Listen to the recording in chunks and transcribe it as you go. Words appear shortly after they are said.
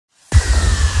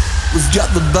We've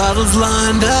got the battles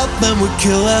lined up and we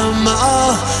kill them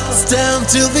all. Stand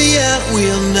till the end,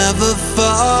 we'll never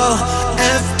fall.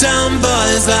 F-Town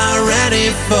boys are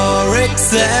ready for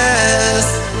excess.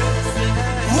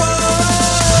 Whoa.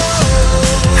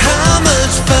 How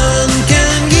much fun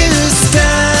can you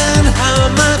stand?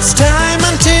 How much time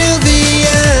until the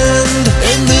end?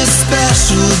 In this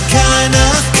special kind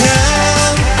of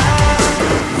camp,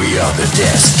 we are the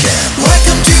death camp.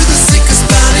 Welcome to the sickest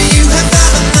body you have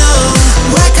ever known.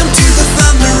 Welcome to the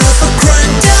thunder of a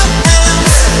cranked up amp.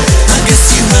 I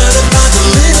guess you heard about the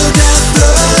little death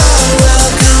blow.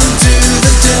 Welcome to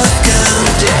the death camp.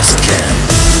 The death camp.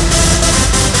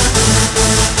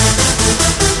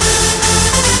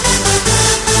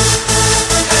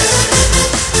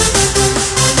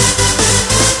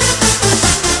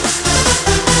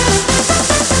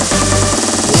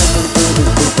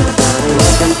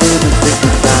 Welcome to the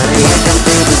sickest body. Welcome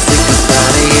to the sickest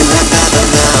body you have ever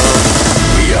known.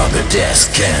 We are the death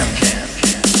camp.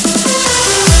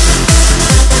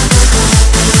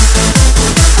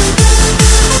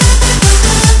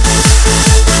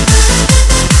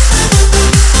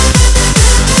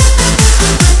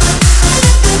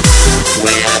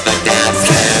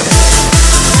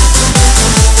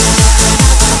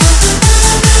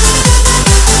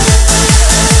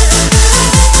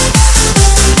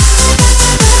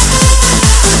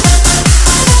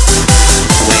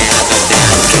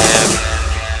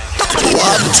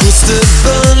 Twisted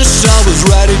burnish, always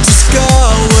ready to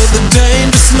score, with a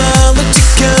dangerous smile that you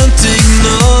can't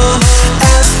ignore.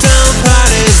 F-Town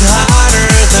party's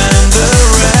harder than the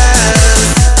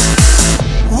rest.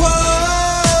 Whoa.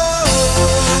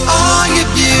 All you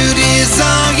beauties,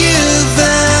 all you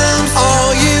them,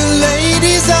 all you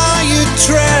ladies, all you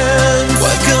tramps,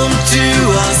 welcome to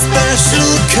our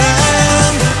special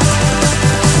camp.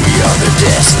 We are the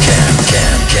death camp,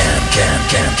 camp, camp, camp,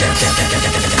 camp, camp, camp, camp, camp,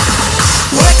 camp, camp.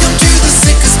 Welcome to the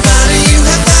sickest body you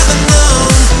have ever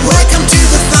known. Welcome to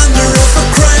the thunder of a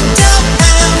cranked up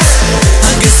amp.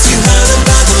 I guess you heard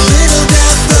about the little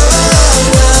death blow.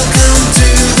 Welcome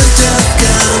to the death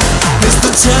camp. It's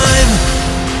the time,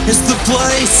 it's the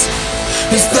place,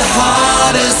 it's the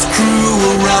hardest crew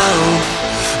around.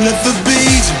 Let the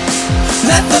beat,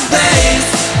 let the bass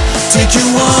take you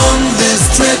on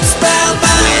this trip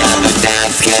spellbound. We're the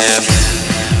death camp.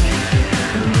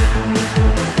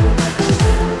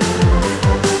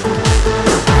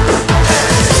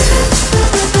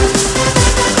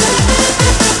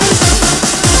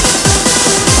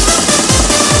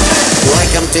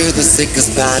 Welcome to the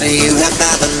sickest body you have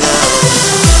ever